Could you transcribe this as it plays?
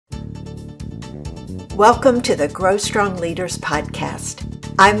Welcome to the Grow Strong Leaders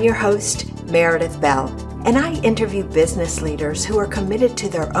podcast. I'm your host, Meredith Bell, and I interview business leaders who are committed to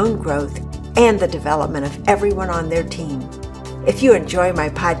their own growth and the development of everyone on their team. If you enjoy my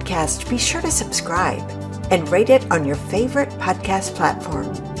podcast, be sure to subscribe and rate it on your favorite podcast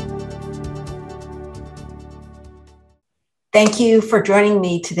platform. Thank you for joining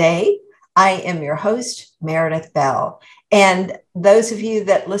me today. I am your host, Meredith Bell. And those of you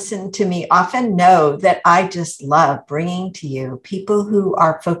that listen to me often know that I just love bringing to you people who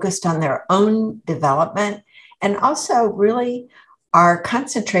are focused on their own development and also really are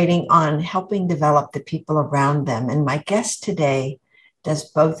concentrating on helping develop the people around them. And my guest today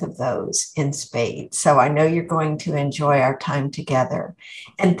does both of those in spades. So I know you're going to enjoy our time together.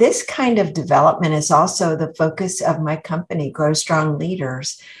 And this kind of development is also the focus of my company, Grow Strong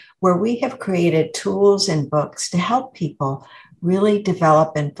Leaders, where we have created tools and books to help people really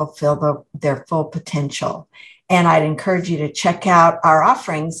develop and fulfill their full potential. And I'd encourage you to check out our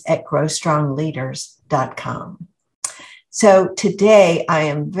offerings at growstrongleaders.com. So today I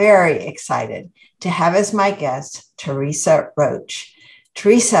am very excited to have as my guest, Teresa Roach.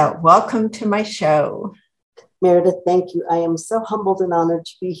 Teresa, welcome to my show. Meredith, thank you. I am so humbled and honored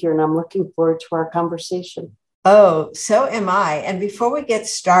to be here, and I'm looking forward to our conversation. Oh, so am I. And before we get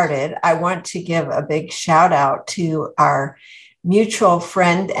started, I want to give a big shout out to our mutual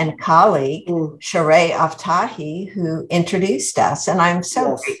friend and colleague, Sheree Aftahi, who introduced us. And I'm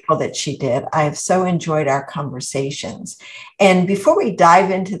so grateful that she did. I have so enjoyed our conversations. And before we dive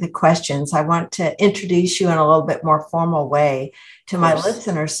into the questions, I want to introduce you in a little bit more formal way to my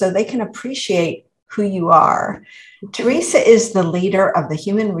listeners so they can appreciate who you are. Teresa is the leader of the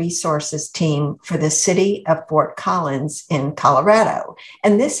human resources team for the city of Fort Collins in Colorado.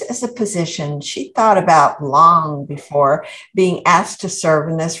 And this is a position she thought about long before being asked to serve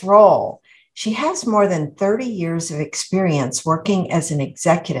in this role. She has more than 30 years of experience working as an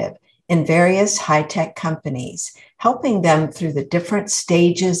executive in various high-tech companies, helping them through the different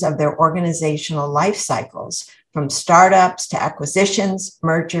stages of their organizational life cycles, from startups to acquisitions,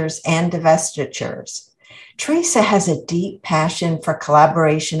 mergers, and divestitures. Teresa has a deep passion for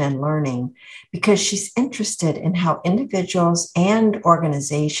collaboration and learning because she's interested in how individuals and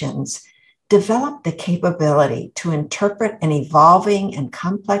organizations develop the capability to interpret an evolving and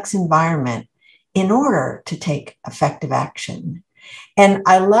complex environment in order to take effective action. And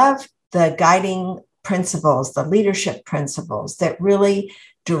I love the guiding principles, the leadership principles that really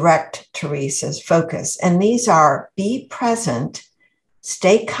direct Teresa's focus. And these are: be present,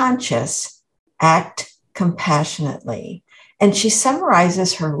 stay conscious, act compassionately. And she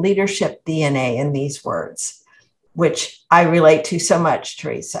summarizes her leadership DNA in these words, which I relate to so much,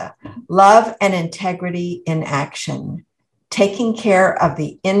 Teresa. Love and integrity in action, taking care of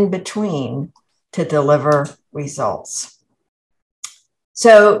the in-between to deliver results.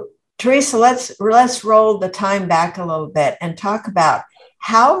 So, Teresa, let's roll the time back a little bit and talk about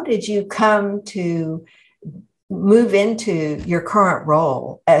how did you come to move into your current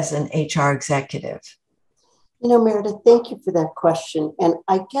role as an HR executive? You know, Meredith, thank you for that question. And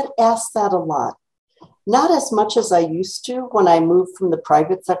I get asked that a lot. Not as much as I used to when I moved from the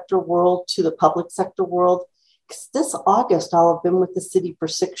private sector world to the public sector world. Because this August, I'll have been with the city for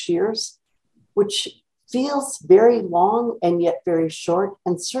 6 years, which feels very long and yet very short.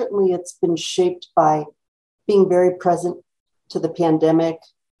 And certainly it's been shaped by being very present to the pandemic,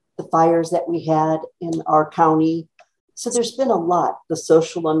 the fires that we had in our county. So there's been a lot, the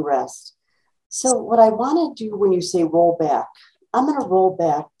social unrest. So what I want to do when you say roll back, I'm going to roll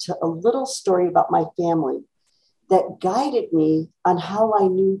back to a little story about my family that guided me on how I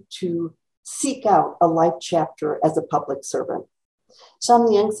knew to seek out a life chapter as a public servant. So I'm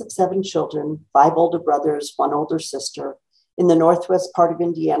the youngest of 7 children, 5 older brothers, 1 older sister, in the northwest part of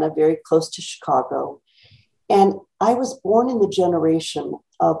Indiana, very close to Chicago. And I was born in the generation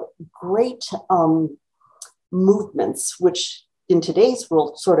of great movements, which in today's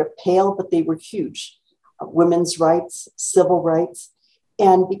world sort of pale, but they were huge. Women's rights, civil rights.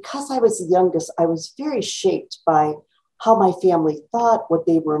 And because I was the youngest, I was very shaped by how my family thought, what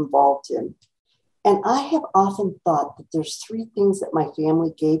they were involved in. And I have often thought that there's 3 things that my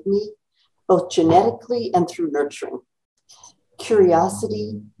family gave me, both genetically and through nurturing: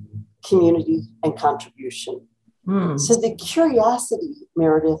 curiosity, community, and contribution. So the curiosity,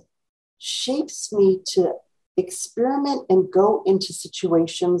 Meredith, shapes me to experiment and go into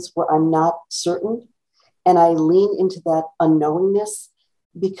situations where I'm not certain. And I lean into that unknowingness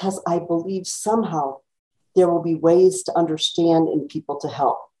because I believe somehow there will be ways to understand and people to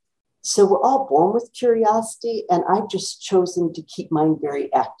help. So we're all born with curiosity, and I've just chosen to keep mine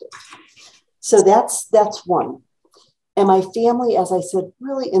very active. So that's one. And my family, as I said,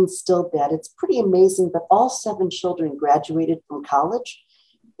 really instilled that. It's pretty amazing, but all 7 children graduated from college,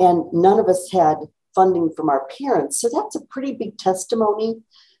 and none of us had funding from our parents. So that's a pretty big testimony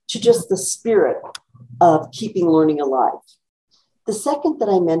to just the spirit of keeping learning alive. The second that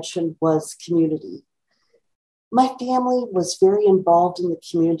I mentioned was community. My family was very involved in the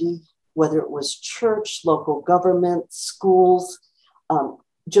community, whether it was church, local government, schools,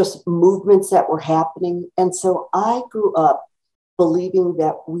 just movements that were happening. And so I grew up believing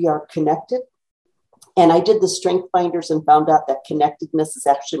that we are connected. And I did the strength finders and found out that connectedness is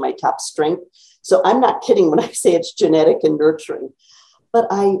actually my top strength. So I'm not kidding when I say it's genetic and nurturing. But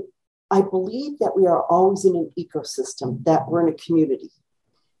I believe that we are always in an ecosystem, that we're in a community.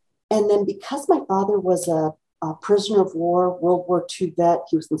 And then because my father was a prisoner of war, World War II vet,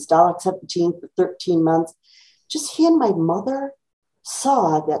 he was in Stalag 17 for 13 months, just he and my mother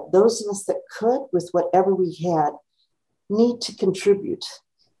saw that those of us that could, with whatever we had, need to contribute.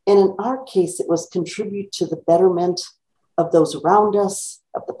 And in our case, it was contribute to the betterment of those around us,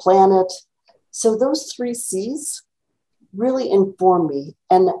 of the planet. So those 3 C's really informed me.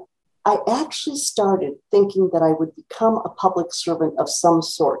 And I actually started thinking that I would become a public servant of some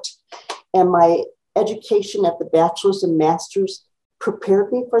sort. And my education at the bachelor's and master's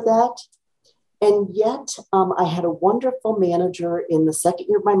prepared me for that. And yet I had a wonderful manager in the second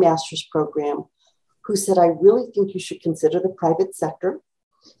year of my master's program who said, I really think you should consider the private sector.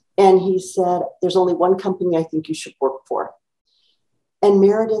 And he said, there's only one company I think you should work for. And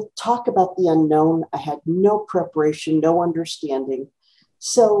Meredith, talk about the unknown. I had no preparation, no understanding.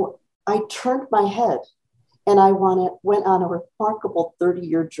 So I turned my head and I went on a remarkable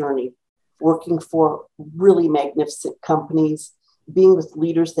 30-year journey working for really magnificent companies, being with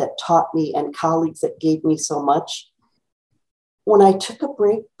leaders that taught me and colleagues that gave me so much. When I took a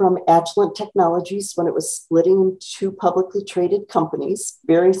break from Agilent Technologies, when it was splitting into 2 publicly traded companies,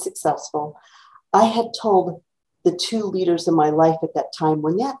 very successful, I had told the 2 leaders in my life at that time,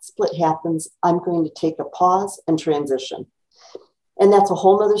 when that split happens, I'm going to take a pause and transition. And that's a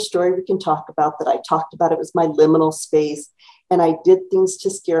whole nother story we can talk about that I talked about. It was my liminal space. And I did things to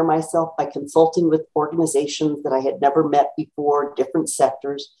scare myself by consulting with organizations that I had never met before, different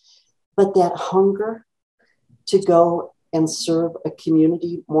sectors. But that hunger to go and serve a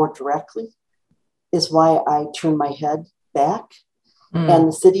community more directly is why I turned my head back. And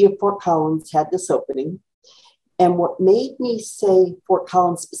the city of Fort Collins had this opening. And what made me say Fort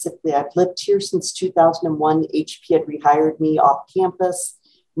Collins specifically, I've lived here since 2001. HP had rehired me off campus,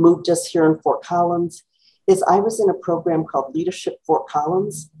 moved us here in Fort Collins, is I was in a program called Leadership Fort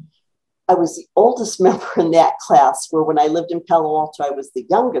Collins. I was the oldest member in that class, where when I lived in Palo Alto, I was the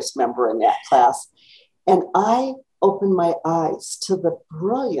youngest member in that class. And I opened my eyes to the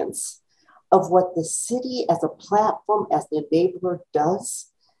brilliance of what the city as a platform, as an enabler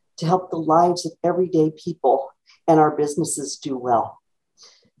does to help the lives of everyday people and our businesses do well.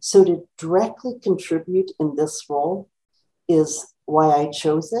 So to directly contribute in this role is why I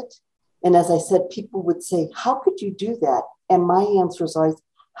chose it. And as I said, people would say, how could you do that? And my answer is always,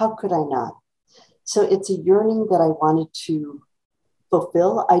 how could I not? So it's a yearning that I wanted to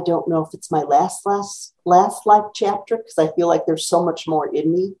fulfill. I don't know if it's my last life chapter, because I feel like there's so much more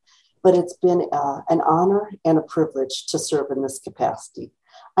in me, but it's been an honor and a privilege to serve in this capacity.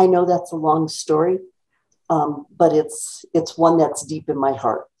 I know that's a long story, but it's one that's deep in my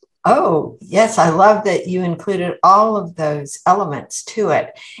heart. Oh, yes. I love that you included all of those elements to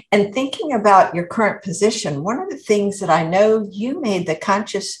it. And thinking about your current position, one of the things that I know you made the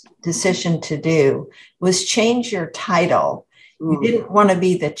conscious decision to do was change your title. You didn't want to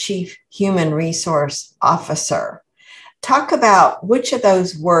be the Chief Human Resource Officer. Talk about which of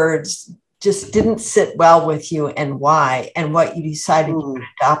those words just didn't sit well with you and why, and what you decided you would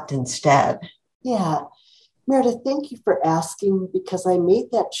adopt instead. Yeah. Meredith, thank you for asking, because I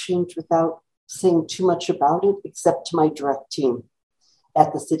made that change without saying too much about it, except to my direct team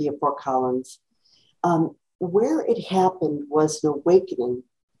at the city of Fort Collins. Where it happened was an awakening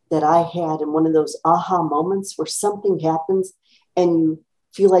that I had in one of those aha moments where something happens and you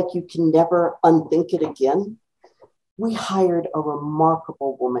feel like you can never unthink it again. We hired a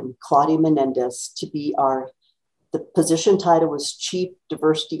remarkable woman, Claudia Menendez, to be the position title was Chief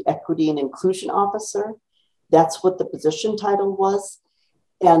Diversity, Equity, and Inclusion Officer. That's what the position title was.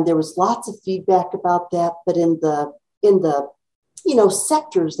 And there was lots of feedback about that, but in the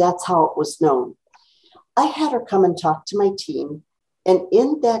sectors, that's how it was known. I had her come and talk to my team. And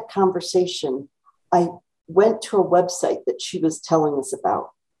in that conversation, I went to a website that she was telling us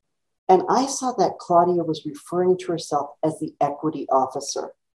about. And I saw that Claudia was referring to herself as the equity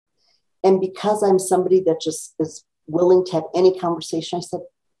officer. And because I'm somebody that just is willing to have any conversation, I said,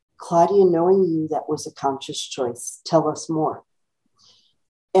 Claudia, knowing you, that was a conscious choice. Tell us more.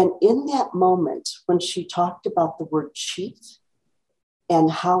 And in that moment, when she talked about the word chief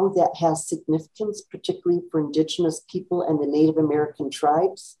and how that has significance, particularly for Indigenous people and the Native American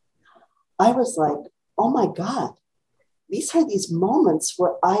tribes, I was like, oh my God, these are these moments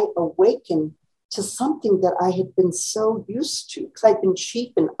where I awaken to something that I had been so used to, because I'd been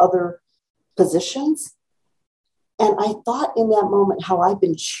chief in other positions. And I thought in that moment how I've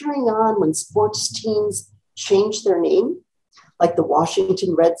been cheering on when sports teams changed their name, like the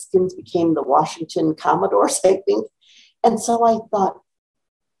Washington Redskins became the Washington Commodores, I think. And so I thought,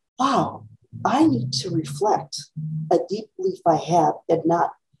 wow, I need to reflect a deep belief I have and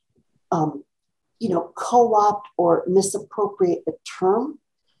not, co-opt or misappropriate a term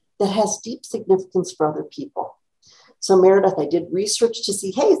that has deep significance for other people. So Meredith, I did research to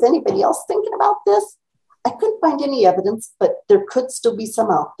see, hey, is anybody else thinking about this? I couldn't find any evidence, but there could still be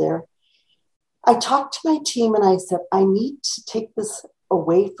some out there. I talked to my team and I said, I need to take this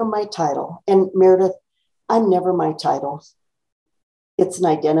away from my title. And Meredith, I'm never my title. It's an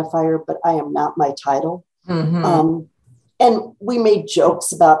identifier, but I am not my title. Mm-hmm. And we made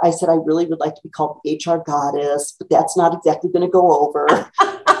jokes about, I said, I really would like to be called the HR goddess, but that's not exactly going to go over.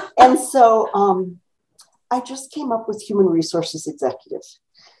 And so I just came up with human resources executive.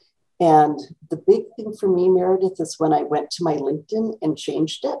 And the big thing for me, Meredith, is when I went to my LinkedIn and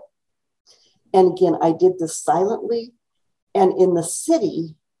changed it. And again, I did this silently. And in the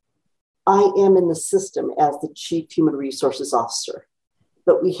city, I am in the system as the Chief Human Resources Officer.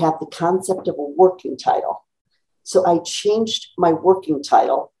 But we have the concept of a working title. So I changed my working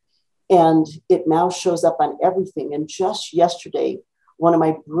title, and it now shows up on everything. And just yesterday, one of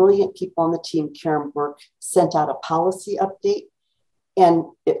my brilliant people on the team, Karen Burke, sent out a policy update. And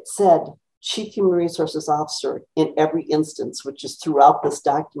it said, Chief Human Resources Officer in every instance, which is throughout this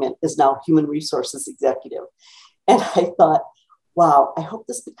document, is now Human Resources Executive. And I thought, wow, I hope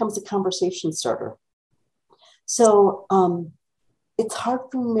this becomes a conversation starter. So it's hard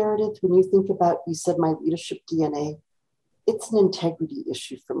for me, Meredith, when you think about, you said my leadership DNA, it's an integrity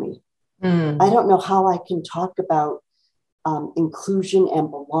issue for me. I don't know how I can talk about inclusion and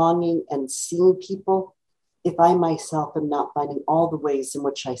belonging and seeing people if I myself am not finding all the ways in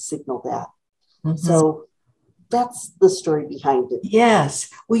which I signal that. Mm-hmm. So that's the story behind it. Yes.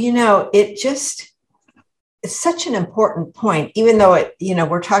 Well, it's such an important point, even though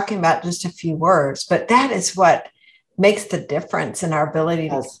we're talking about just a few words, but that is what makes the difference in our ability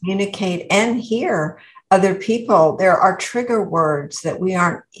to communicate and hear other people. There are trigger words that we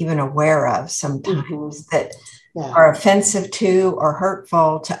aren't even aware of sometimes that are offensive to or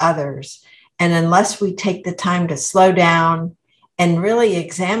hurtful to others. And unless we take the time to slow down and really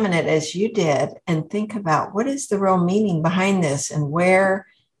examine it as you did and think about what is the real meaning behind this and where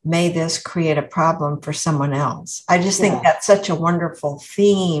may this create a problem for someone else. I just think that's such a wonderful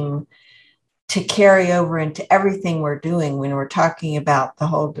theme to carry over into everything we're doing when we're talking about the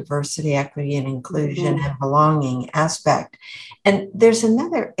whole diversity, equity, and inclusion and belonging aspect. And there's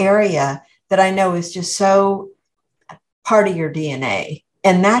another area that I know is just so part of your DNA.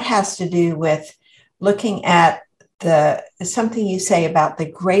 And that has to do with looking at something you say about the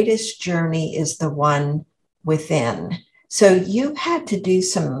greatest journey is the one within. So you had to do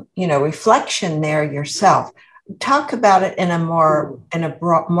some, reflection there yourself. Talk about it in a more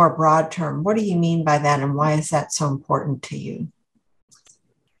broad term. What do you mean by that, and why is that so important to you?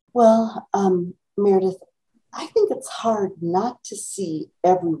 Well, Meredith, I think it's hard not to see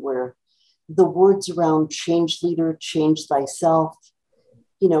everywhere the words around change leader, change thyself.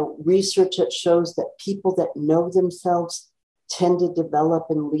 Research that shows that people that know themselves tend to develop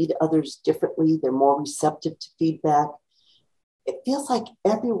and lead others differently. They're more receptive to feedback. It feels like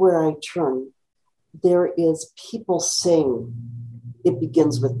everywhere I turn, there is people saying it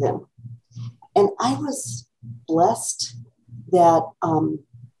begins with them. And I was blessed that, I'm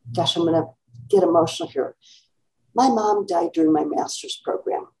going to get emotional here. My mom died during my master's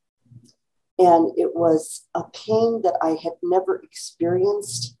program. And it was a pain that I had never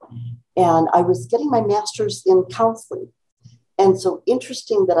experienced. And I was getting my master's in counseling. And so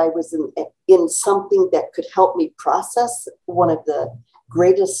interesting that I was in something that could help me process one of the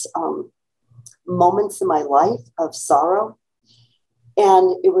greatest moments in my life of sorrow.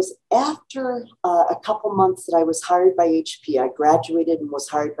 And it was after a couple months that I was hired by HP. I graduated and was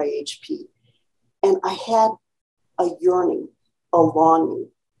hired by HP. And I had a yearning, a longing.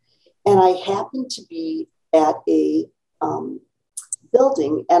 And I happened to be at a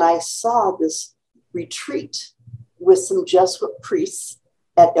building, and I saw this retreat with some Jesuit priests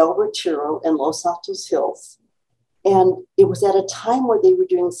at El Retiro in Los Altos Hills. And it was at a time where they were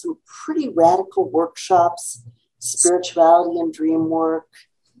doing some pretty radical workshops, spirituality and dream work,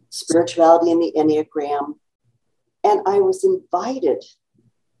 spirituality and the Enneagram. And I was invited.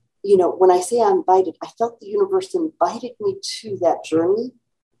 You know, when I say I'm invited, I felt the universe invited me to that journey.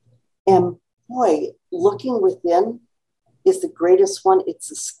 And boy, looking within is the greatest one. It's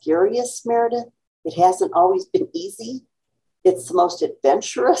the scariest, Meredith. It hasn't always been easy. It's the most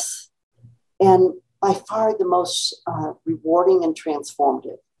adventurous and by far the most rewarding and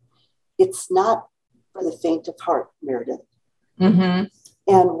transformative. It's not for the faint of heart, Meredith. Mm-hmm.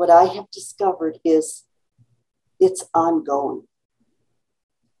 And what I have discovered is it's ongoing.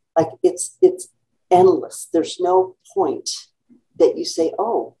 Like it's endless. There's no point that you say,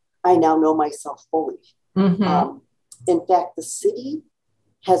 oh, I now know myself fully. Mm-hmm. In fact, the city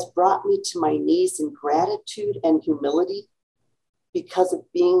has brought me to my knees in gratitude and humility because of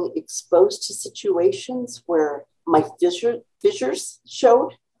being exposed to situations where my fissures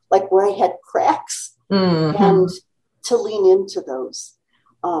showed, like where I had cracks, mm-hmm. and to lean into those.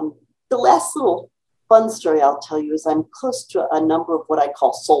 The last little fun story I'll tell you is I'm close to a number of what I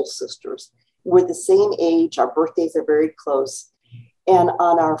call soul sisters. We're the same age. Our birthdays are very close. And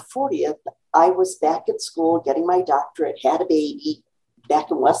on our 40th, I was back at school getting my doctorate, had a baby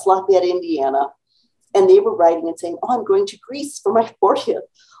back in West Lafayette, Indiana. And they were writing and saying, oh, I'm going to Greece for my 40th.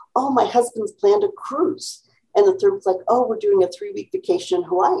 Oh, my husband's planned a cruise. And the third was like, oh, we're doing a 3-week vacation in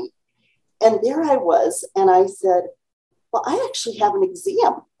Hawaii. And there I was. And I said, well, I actually have an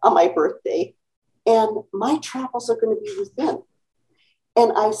exam on my birthday. And my travels are going to be within.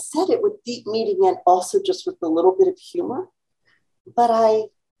 And I said it with deep meaning and also just with a little bit of humor. But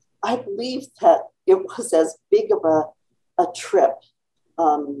I believe that it was as big of a trip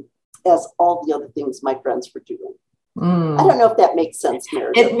as all the other things my friends were doing. I don't know if that makes sense,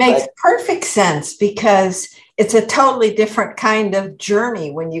 Meredith. It makes perfect sense because it's a totally different kind of journey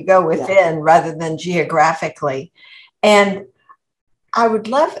when you go within rather than geographically. And I would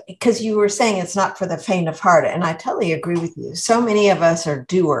love, because you were saying it's not for the faint of heart, and I totally agree with you. So many of us are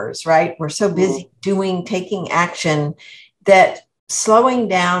doers, right? We're so busy doing, taking action that slowing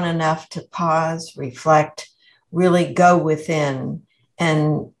down enough to pause, reflect, really go within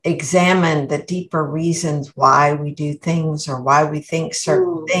and examine the deeper reasons why we do things or why we think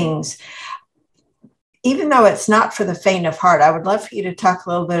certain things. Even though it's not for the faint of heart, I would love for you to talk a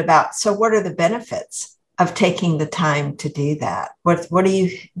little bit about, so what are the benefits of taking the time to do that? What do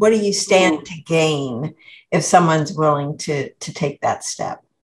you stand to gain if someone's willing to take that step?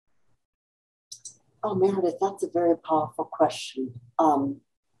 Oh, Meredith, that's a very powerful question.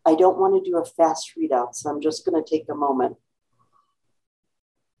 I don't want to do a fast readout, so I'm just going to take a moment.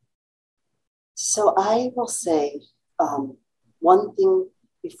 So I will say one thing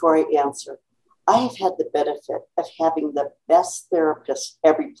before I answer. I have had the benefit of having the best therapist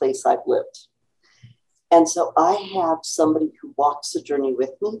every place I've lived. And so I have somebody who walks the journey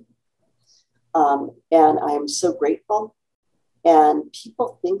with me. And I am so grateful. And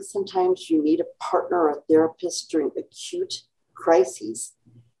people think sometimes you need a partner or a therapist during acute crises.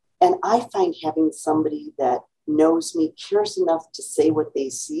 And I find having somebody that knows me, cares enough to say what they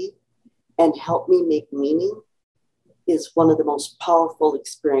see and help me make meaning is one of the most powerful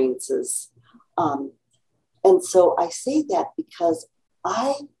experiences. And so I say that because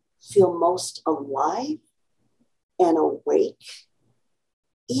I feel most alive and awake,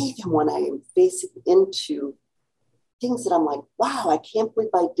 even when I am facing into things that I'm like, wow, I can't believe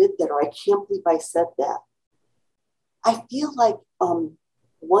I did that, or I can't believe I said that. I feel like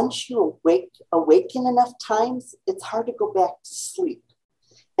once you awaken enough times, it's hard to go back to sleep.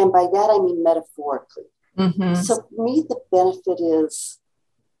 And by that, I mean metaphorically. Mm-hmm. So for me, the benefit is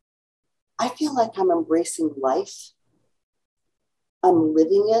I feel like I'm embracing life. I'm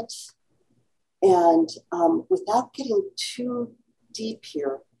living it. And without getting too deep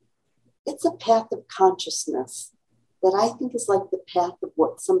here, it's a path of consciousness that I think is like the path of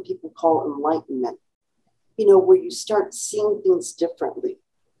what some people call enlightenment, you know, where you start seeing things differently.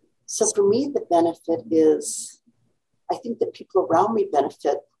 So for me, the benefit is, I think that people around me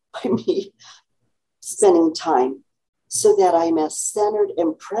benefit by me spending time so that I'm as centered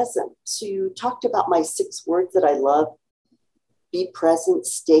and present. So you talked about my 6 words that I love: be present,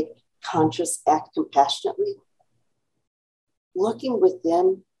 stay conscious, act compassionately. Looking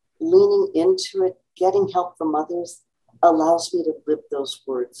within, leaning into it, getting help from others allows me to live those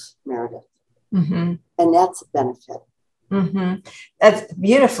words, Meredith. Mm-hmm. And that's a benefit. Mm-hmm. That's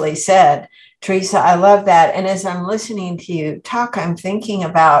beautifully said, Teresa. I love that. And as I'm listening to you talk, I'm thinking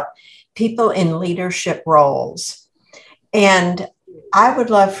about people in leadership roles. And I would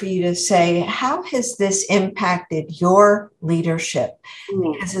love for you to say, how has this impacted your leadership?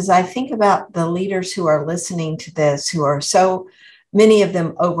 Because as I think about the leaders who are listening to this, who are so many of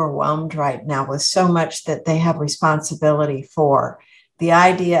them overwhelmed right now with so much that they have responsibility for, the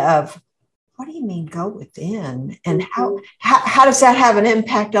idea of, what do you mean go within? And how does that have an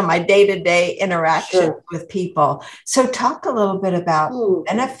impact on my day-to-day interaction with people? So talk a little bit about the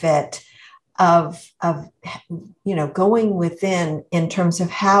benefit of going within in terms of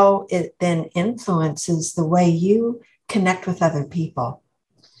how it then influences the way you connect with other people.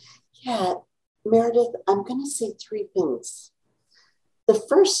 Yeah, Meredith, I'm going to say three things. The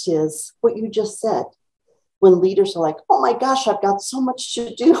first is what you just said. When leaders are like, oh my gosh, I've got so much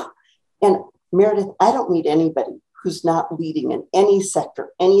to do. And Meredith, I don't meet anybody who's not leading in any sector,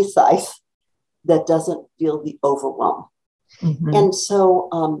 any size, that doesn't feel the overwhelm. Mm-hmm. And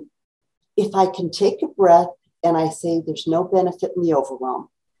so if I can take a breath and I say there's no benefit in the overwhelm,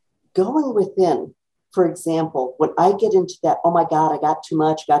 going within, for example, when I get into that, oh my God, I got too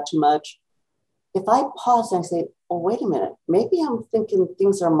much. If I pause and I say, oh, wait a minute, maybe I'm thinking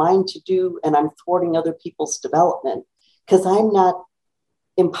things are mine to do and I'm thwarting other people's development because I'm not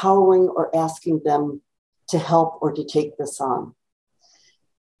empowering or asking them to help or to take this on.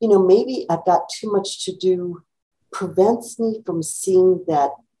 Maybe I've got too much to do prevents me from seeing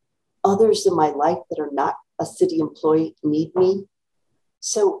that others in my life that are not a city employee need me.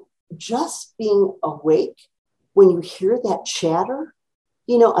 So just being awake when you hear that chatter,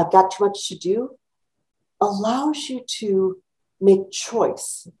 I've got too much to do, allows you to make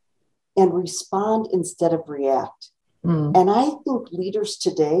choice and respond instead of react. And I think leaders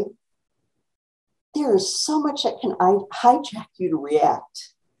today, there is so much that can hijack you to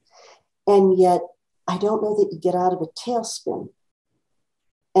react. And yet, I don't know that you get out of a tailspin.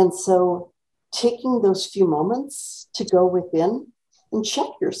 And so taking those few moments to go within and check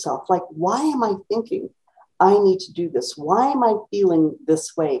yourself, like, why am I thinking I need to do this? Why am I feeling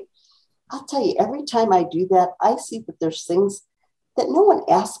this way? I'll tell you, every time I do that, I see that there's things that no one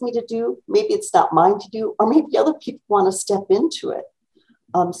asked me to do. Maybe it's not mine to do, or maybe other people want to step into it.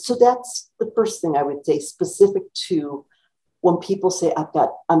 So that's the first thing I would say, specific to when people say,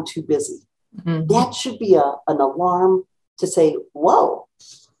 I'm too busy. Mm-hmm. That should be an alarm to say, whoa,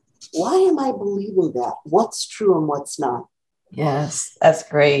 why am I believing that? What's true and what's not? Yes, that's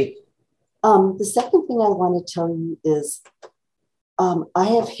great. The second thing I want to tell you is I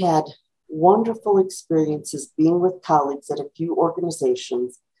have had wonderful experiences being with colleagues at a few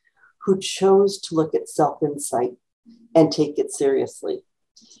organizations who chose to look at self-insight and take it seriously.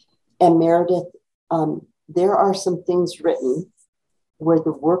 And Meredith, there are some things written where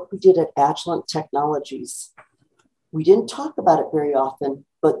the work we did at Agilent Technologies, we didn't talk about it very often,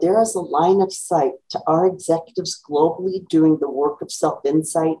 but there is a line of sight to our executives globally doing the work of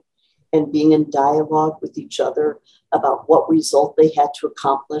self-insight and being in dialogue with each other about what result they had to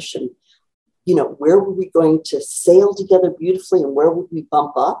accomplish and where were we going to sail together beautifully and where would we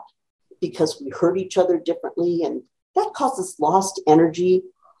bump up because we heard each other differently. And that causes lost energy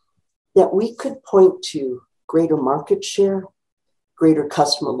that we could point to greater market share, greater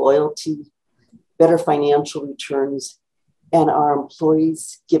customer loyalty, better financial returns, and our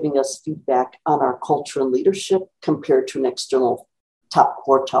employees giving us feedback on our culture and leadership compared to an external top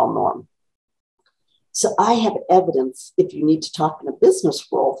quartile norm. So I have evidence, if you need to talk in a business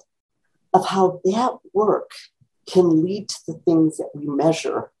world, of how that work can lead to the things that we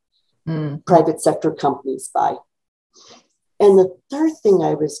measure private sector companies by. And the third thing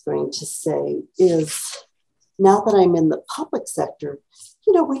I was going to say is, now that I'm in the public sector,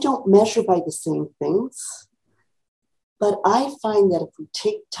 we don't measure by the same things. But I find that if we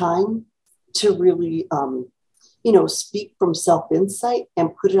take time to really, speak from self-insight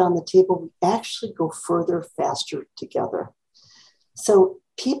and put it on the table, we actually go further, faster together. So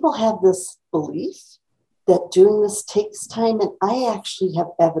people have this belief that doing this takes time, and I actually have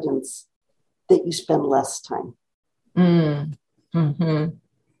evidence that you spend less time. Mm-hmm.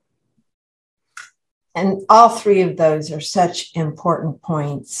 And all three of those are such important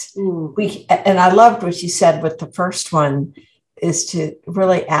points. And I loved what you said with the first one, is to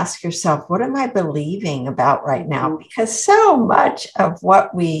really ask yourself, what am I believing about right now? Because so much of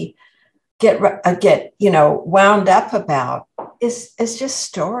what we get wound up about is just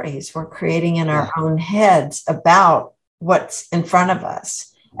stories we're creating in our own heads about what's in front of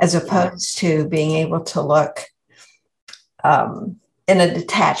us, as opposed to being able to look in a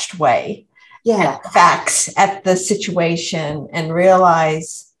detached way at facts, at the situation, and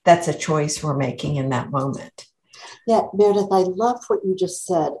realize that's a choice we're making in that moment. Yeah, Meredith, I love what you just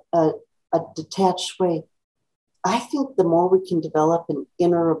said, a detached way. I think the more we can develop an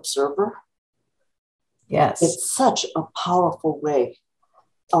inner observer, yes, it's such a powerful way.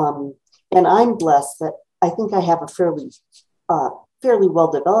 And I'm blessed that I think I have a fairly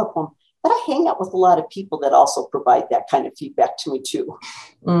well developed one, but I hang out with a lot of people that also provide that kind of feedback to me too.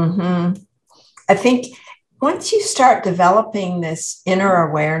 Mm-hmm. I think once you start developing this inner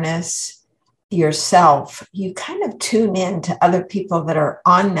awareness yourself, you kind of tune in to other people that are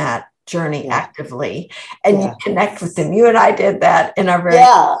on that journey actively, and you connect with them. You and I did that in our very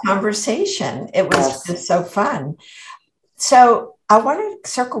conversation. It was just so fun. So I want to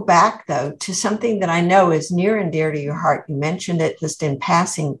circle back, though, to something that I know is near and dear to your heart. You mentioned it just in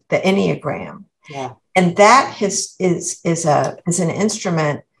passing, the Enneagram. Yeah. And that is an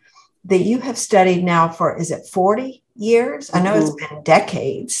instrument that you have studied now for, is it 40 years? I know it's been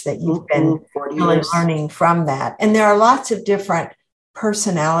decades that you've been really learning from that. And there are lots of different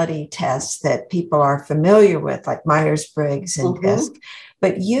personality tests that people are familiar with, like Myers-Briggs and DISC,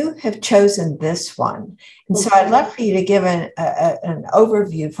 but you have chosen this one. And so I'd love for you to give an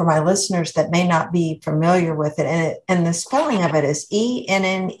overview for my listeners that may not be familiar with it. And the spelling of it is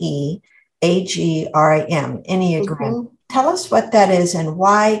ENNEAGRAM, Enneagram. Tell us what that is and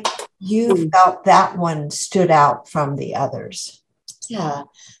why you felt that one stood out from the others. Yeah.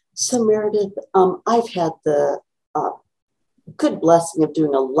 So Meredith, I've had the good blessing of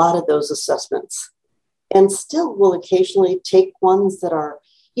doing a lot of those assessments, and still will occasionally take ones that are,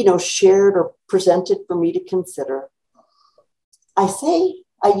 shared or presented for me to consider. I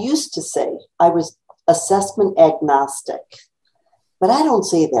used to say I was assessment agnostic, but I don't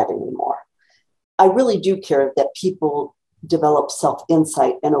say that anymore. I really do care that people develop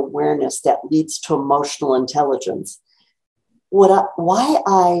self-insight and awareness that leads to emotional intelligence. Why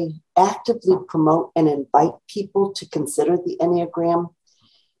I actively promote and invite people to consider the Enneagram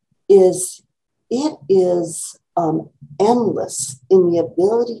is it is endless in the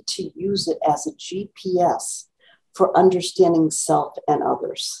ability to use it as a GPS for understanding self and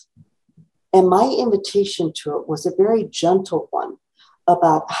others. And my invitation to it was a very gentle one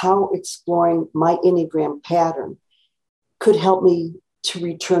about how exploring my Enneagram pattern could help me to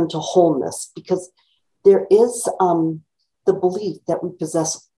return to wholeness, because there is the belief that we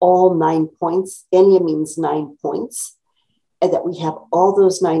possess all 9 points. Ennea means 9 points, and that we have all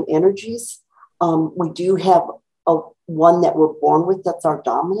those 9 energies. We do have one that we're born with, that's our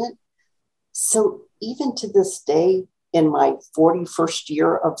dominant. So even to this day, in my 41st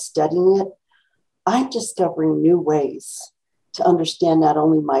year of studying it, I'm discovering new ways to understand not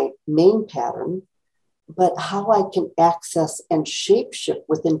only my main pattern, but how I can access and shapeshift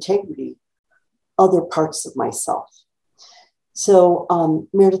with integrity other parts of myself. So,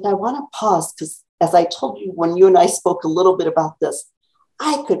 Meredith, I want to pause because, as I told you when you and I spoke a little bit about this,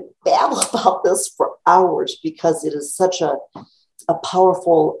 I could babble about this for hours because it is such a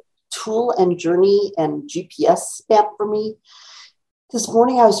powerful tool and journey and GPS map for me. This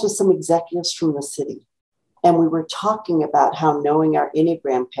morning, I was with some executives from the city, and we were talking about how knowing our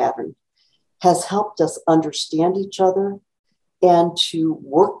Enneagram pattern has helped us understand each other and to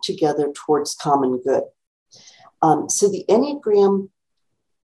work together towards common good. So the Enneagram,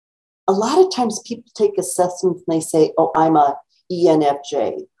 a lot of times people take assessments and they say, oh, I'm a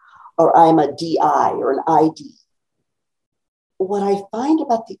ENFJ, or I'm a DI or an ID. What I find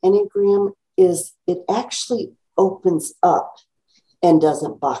about the Enneagram is it actually opens up and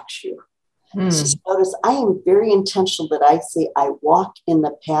doesn't box you. So notice I am very intentional that I say I walk in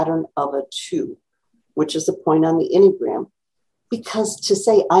the pattern of a 2, which is a point on the Enneagram, because to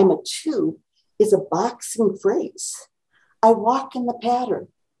say I'm a 2 is a boxing phrase. I walk in the pattern.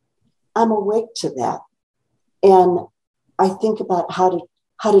 I'm awake to that. And I think about how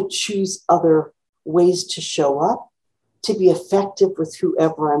to choose other ways to show up, to be effective with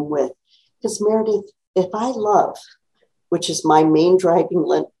whoever I'm with. Because Meredith, if I love, which is my main driving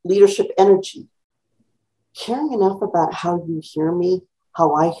leadership energy, caring enough about how you hear me,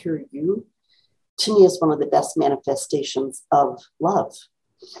 how I hear you, to me is one of the best manifestations of love.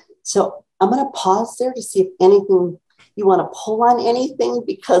 So I'm going to pause there to see if anything, you want to pull on anything,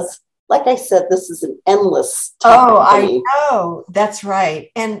 because like I said, this is an endless topic. Oh, I know. That's right.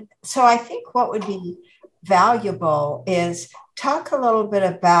 And so I think what would be valuable is talk a little bit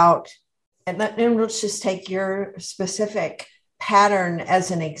about, and let's just take your specific pattern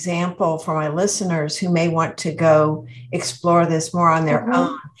as an example for my listeners who may want to go explore this more on their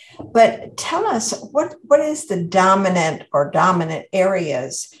own. But tell us, what is the dominant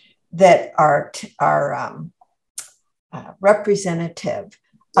areas that are representative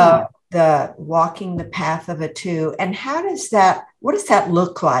of the walking the path of a two, and what does that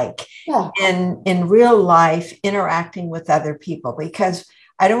look like in real life, interacting with other people? Because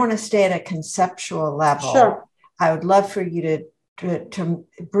I don't want to stay at a conceptual level. Sure. I would love for you to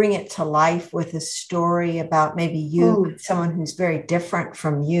bring it to life with a story about maybe you, someone who's very different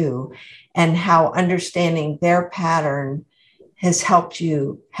from you, and how understanding their pattern has helped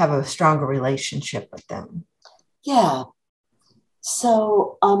you have a stronger relationship with them. Yeah.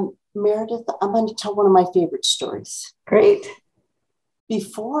 So, Meredith, I'm going to tell one of my favorite stories. Great.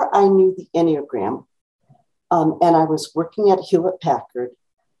 Before I knew the Enneagram, and I was working at Hewlett Packard,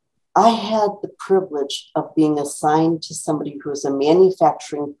 I had the privilege of being assigned to somebody who was a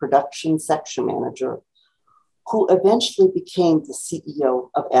manufacturing production section manager, who eventually became the CEO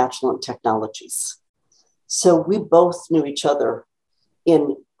of Agilent Technologies. So we both knew each other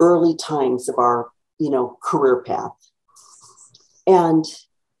in early times of our, career path. And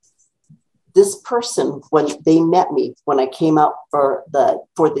this person, when they met me, when I came out for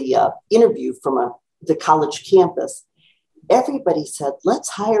the interview from the college campus, everybody said, let's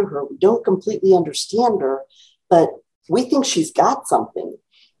hire her. We don't completely understand her, but we think she's got something.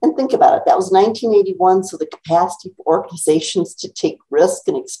 And think about it. That was 1981. So the capacity for organizations to take risk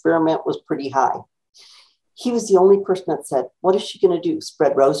and experiment was pretty high. He was the only person that said, what is she going to do?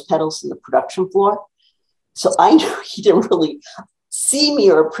 Spread rose petals in the production floor? So I knew he didn't really see me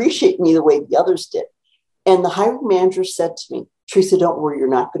or appreciate me the way the others did. And the hiring manager said to me, Teresa, don't worry, you're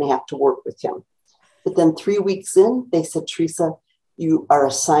not going to have to work with him. But then 3 weeks in, they said, Teresa, you are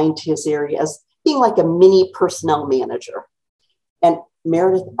assigned to his area as being like a mini personnel manager. And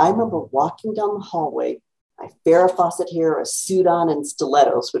Meredith, I remember walking down the hallway, my Farrah Fawcett hair, a suit on, and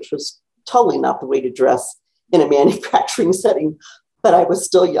stilettos, which was totally not the way to dress in a manufacturing setting, but I was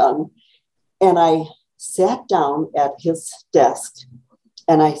still young. And I sat down at his desk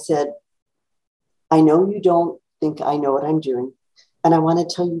and I said, I know you don't think I know what I'm doing, and I want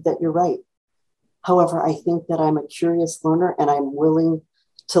to tell you that you're right. However, I think that I'm a curious learner and I'm willing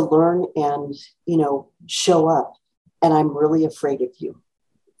to learn and, show up. And I'm really afraid of you.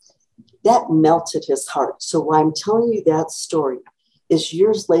 That melted his heart. So why I'm telling you that story is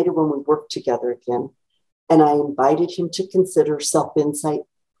years later when we worked together again, and I invited him to consider self-insight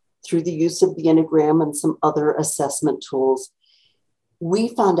through the use of the Enneagram and some other assessment tools. We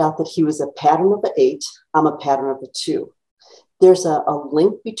found out that he was a pattern of an 8. I'm a pattern of a 2. There's a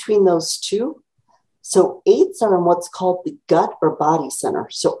link between those two. So 8s are in what's called the gut or body center.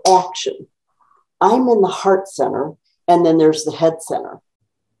 So action. I'm in the heart center, and then there's the head center.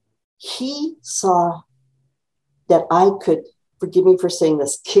 He saw that I could, forgive me for saying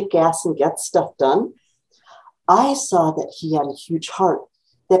this, kick ass and get stuff done. I saw that he had a huge heart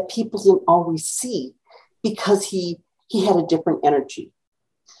that people didn't always see because he had a different energy.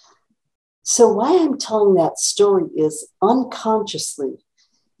 So why I'm telling that story is unconsciously,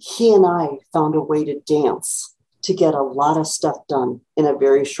 he and I found a way to dance to get a lot of stuff done in a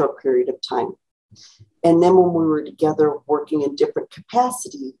very short period of time. And then when we were together working in different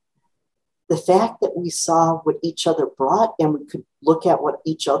capacity, the fact that we saw what each other brought and we could look at what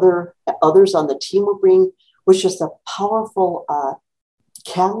others on the team were bringing was just a powerful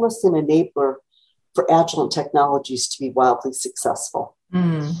catalyst and enabler for Agilent Technologies to be wildly successful.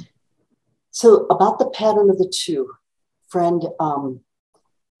 So about the pattern of the 2, friend,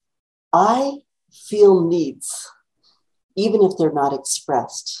 I feel needs, even if they're not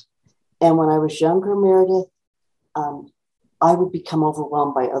expressed. And when I was younger, Meredith, I would become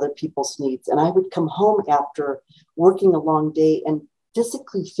overwhelmed by other people's needs. And I would come home after working a long day and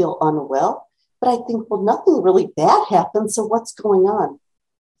physically feel unwell. But I think, well, nothing really bad happened. So what's going on?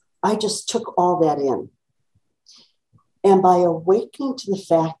 I just took all that in. And by awakening to the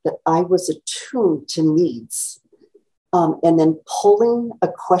fact that I was attuned to needs, and then pulling a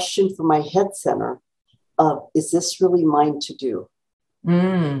question from my head center of, is this really mine to do?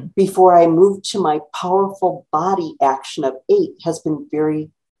 Before I moved to my powerful body action of 8 has been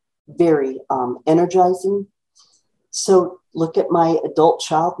very, very energizing. So look at my adult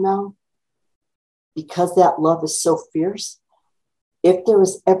child now. Because that love is so fierce, if there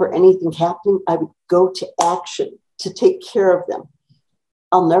was ever anything happening, I would go to action to take care of them.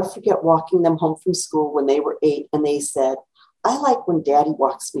 I'll never forget walking them home from school when they were 8, and they said, I like when Daddy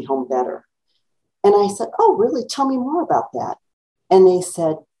walks me home better. And I said, oh, really? Tell me more about that. And they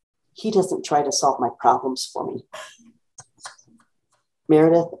said, he doesn't try to solve my problems for me.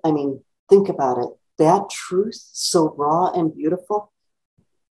 Meredith, think about it. That truth, so raw and beautiful,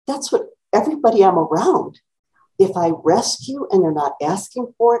 that's what everybody I'm around. If I rescue and they're not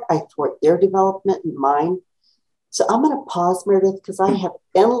asking for it, I thwart their development and mine. So I'm going to pause, Meredith, because I have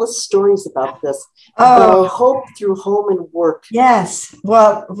endless stories about this. Oh, but I hope through home and work. Yes.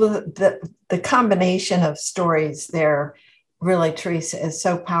 Well, the combination of stories there, really, Teresa, is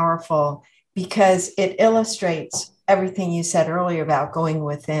so powerful because it illustrates everything you said earlier about going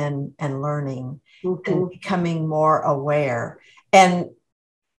within and learning and becoming more aware. And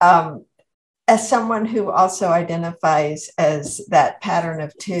as someone who also identifies as that pattern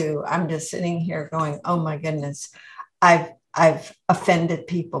of two, I'm just sitting here going, oh my goodness, I've offended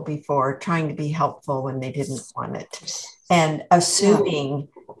people before trying to be helpful when they didn't want it and assuming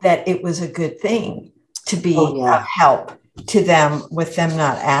that it was a good thing to be of help to them with them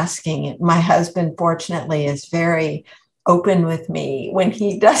not asking it. My husband, fortunately, is very open with me when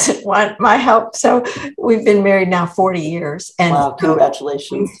he doesn't want my help. So we've been married now 40 years. And wow,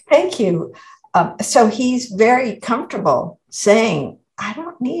 congratulations. Thank you. So he's very comfortable saying, I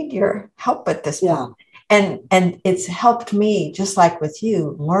don't need your help at this point. And it's helped me, just like with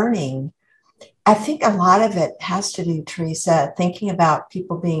you, learning. I think a lot of it has to do, Teresa, thinking about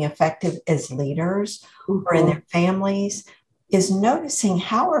people being effective as leaders or in their families, is noticing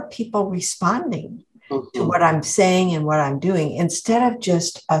how are people responding to what I'm saying and what I'm doing, instead of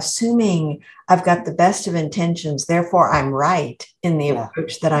just assuming I've got the best of intentions, therefore I'm right in the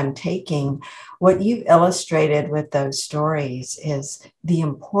approach that I'm taking. What you've illustrated with those stories is the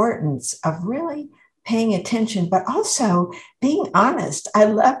importance of really paying attention, but also being honest. I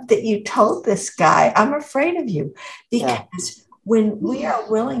love that you told this guy, I'm afraid of you, because when we are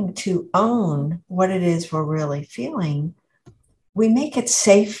willing to own what it is we're really feeling, we make it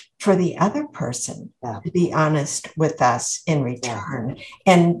safe for the other person to be honest with us in return.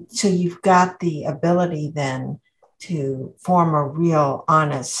 And so you've got the ability then to form a real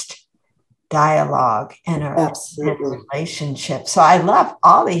honest dialogue and a relationship. So I love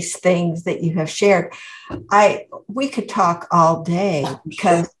all these things that you have shared. We could talk all day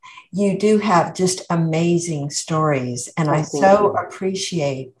because you do have just amazing stories. And I so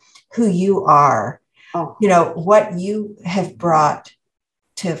appreciate who you are. You know, what you have brought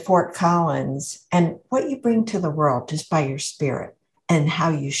to Fort Collins and what you bring to the world just by your spirit and how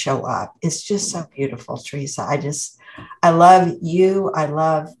you show up. It's just so beautiful, Teresa. I love you. I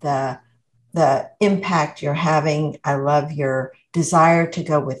love the impact you're having. I love your desire to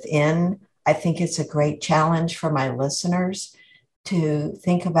go within. I think it's a great challenge for my listeners to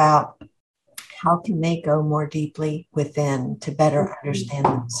think about how can they go more deeply within to better understand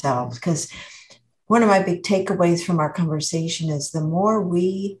themselves. Because one of my big takeaways from our conversation is the more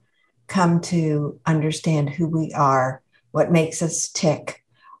we come to understand who we are, what makes us tick,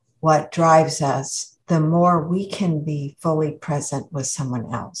 what drives us, the more we can be fully present with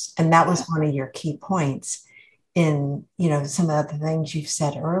someone else. And that was one of your key points in, some of the things you've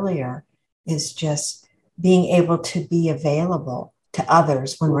said earlier, is just being able to be available to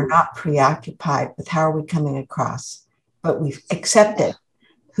others when we're not preoccupied with how are we coming across, but we've accepted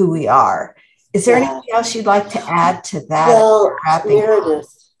who we are. Is there anything else you'd like to add to that? Well,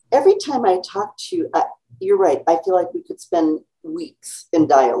 Meredith, every time I talk to you, you're right. I feel like we could spend weeks in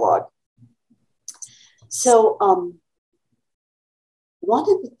dialogue. So one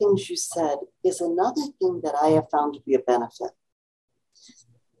of the things you said is another thing that I have found to be a benefit.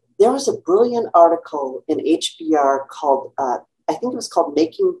 There was a brilliant article in HBR called, I think it was called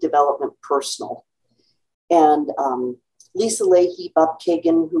Making Development Personal. And Lisa Leahy, Bob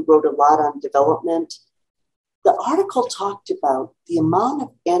Kagan, who wrote a lot on development, the article talked about the amount of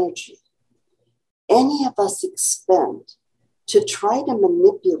energy any of us expend to try to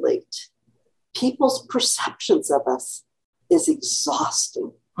manipulate people's perceptions of us is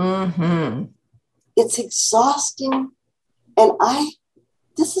exhausting. It's exhausting. And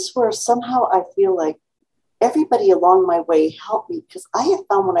this is where somehow I feel like everybody along my way helped me, because I have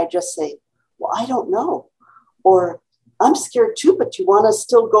found when I just say, well, I don't know, or I'm scared too, but you want to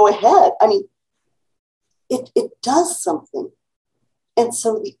still go ahead. I mean, it does something. And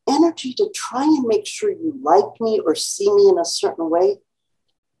so the energy to try and make sure you like me or see me in a certain way,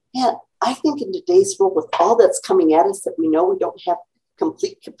 I think in today's world, with all that's coming at us that we know we don't have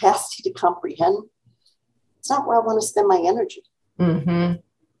complete capacity to comprehend, it's not where I want to spend my energy.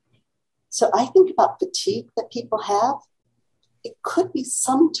 So I think about fatigue that people have. It could be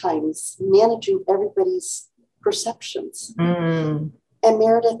sometimes managing everybody's perceptions. And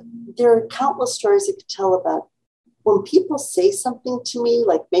Meredith, there are countless stories I could tell about when people say something to me,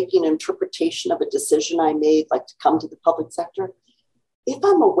 like making an interpretation of a decision I made, like to come to the public sector. If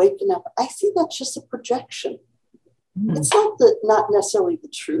I'm awake enough, I see that's just a projection. It's not necessarily the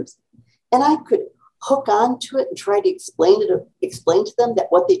truth. And I could hook on to it and try to explain to them that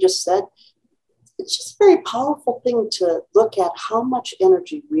what they just said it's just a very powerful thing to look at how much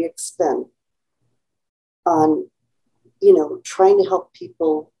energy we expend on, trying to help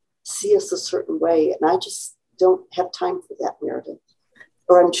people see us a certain way. And I just don't have time for that, Meredith.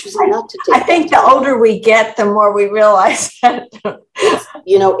 Or I'm choosing not to take I think the older we get, the more we realize that.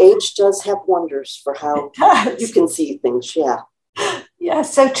 Age does have wonders for how you can see things. Yeah. Yeah.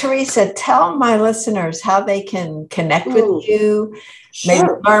 So, Teresa, tell my listeners how they can connect with you, maybe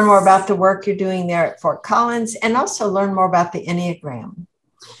learn more about the work you're doing there at Fort Collins, and also learn more about the Enneagram.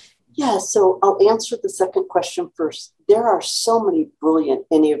 Yeah. So I'll answer the second question first. There are so many brilliant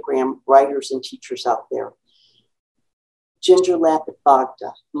Enneagram writers and teachers out there. Ginger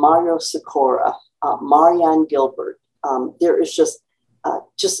Lapid-Bogda, Mario Sikora, Marianne Gilbert. There is just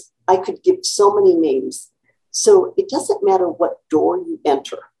I could give so many names. So it doesn't matter what door you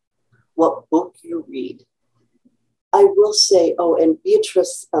enter, what book you read. I will say, and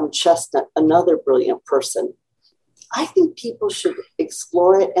Beatrice Chestnut, another brilliant person. I think people should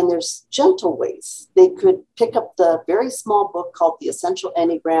explore it, and there's gentle ways. They could pick up the very small book called The Essential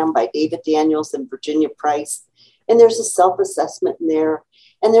Enneagram by David Daniels and Virginia Price. And there's a self-assessment in there.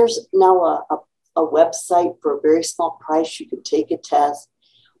 And there's now a website for a very small price. You can take a test,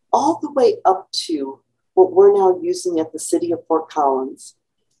 all the way up to what we're now using at the City of Fort Collins,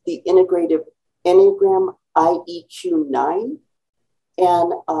 the Integrative Enneagram IEQ9.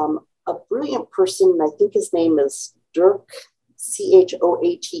 And a brilliant person, I think his name is Dirk,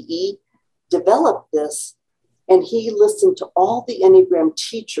 Choate, developed this. And he listened to all the Enneagram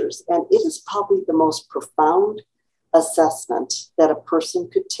teachers. And it is probably the most profound assessment that a person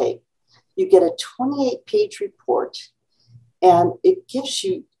could take. You get a 28-page report, and it gives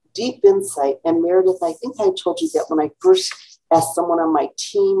you deep insight. And Meredith, I think I told you that when I first asked someone on my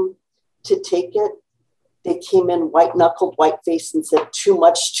team to take it, they came in white-knuckled, white-faced, and said, too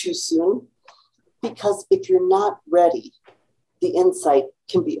much, too soon. Because if you're not ready, the insight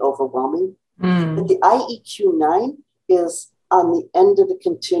can be overwhelming. But the IEQ9 is on the end of the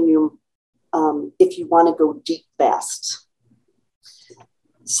continuum if you want to go deep fast.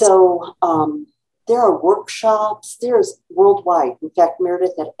 So there are workshops, there's worldwide. In fact,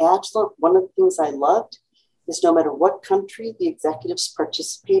 Meredith, at Agilent, one of the things I loved is no matter what country the executives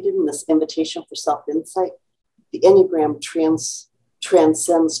participated in this invitation for self-insight, the Enneagram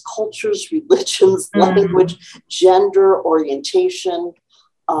transcends cultures, religions, language, gender, orientation,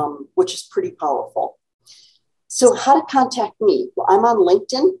 which is pretty powerful. So how to contact me? Well, I'm on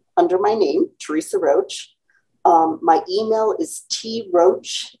LinkedIn under my name, Teresa Roach. My email is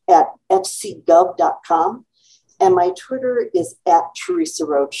troach@fcgov.com. And my Twitter is @Teresa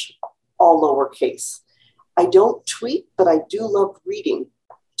Roach, all lowercase. I don't tweet, but I do love reading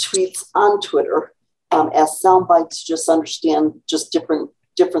tweets on Twitter as sound bites, just understand just different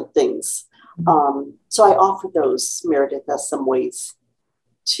things. So I offer those, Meredith, as some ways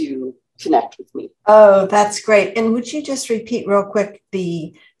to connect with me. Oh, that's great. And would you just repeat real quick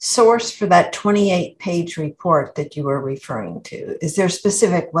the source for that 28-page report that you were referring to? Is there a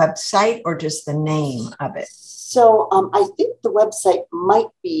specific website or just the name of it? So I think the website might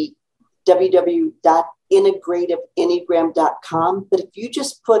be www.integrativeenneagram.com. But if you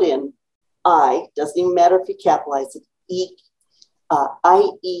just put in doesn't even matter if you capitalize it,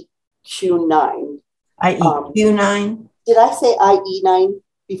 IEQ9. IEQ9? Did I say IE9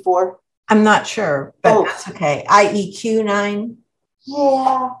 before? I'm not sure, but that's okay. IEQ9?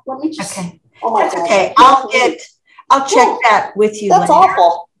 Yeah, let me just. Okay. Oh my that's gosh, okay. I'll check that with you. That's later.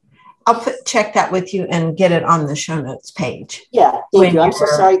 Awful. I'll check that with you and get it on the show notes page. Yeah, thank you. I'm so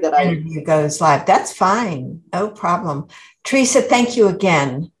sorry that interview goes live. That's fine. No problem. Teresa, thank you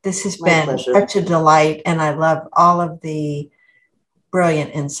again. This has been such a delight, and I love all of the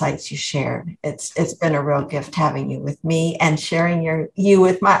brilliant insights you shared. It's been a real gift having you with me and sharing you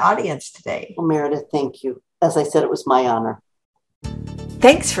with my audience today. Well, Meredith, thank you. As I said, it was my honor.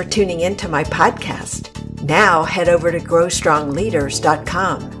 Thanks for tuning in to my podcast. Now head over to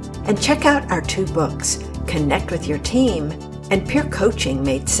growstrongleaders.com and check out our 2 books, Connect with Your Team and Peer Coaching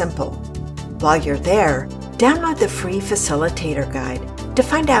Made Simple. While you're there, download the free facilitator guide to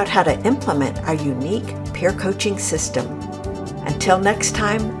find out how to implement our unique peer coaching system. Until next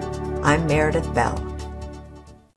time, I'm Meredith Bell.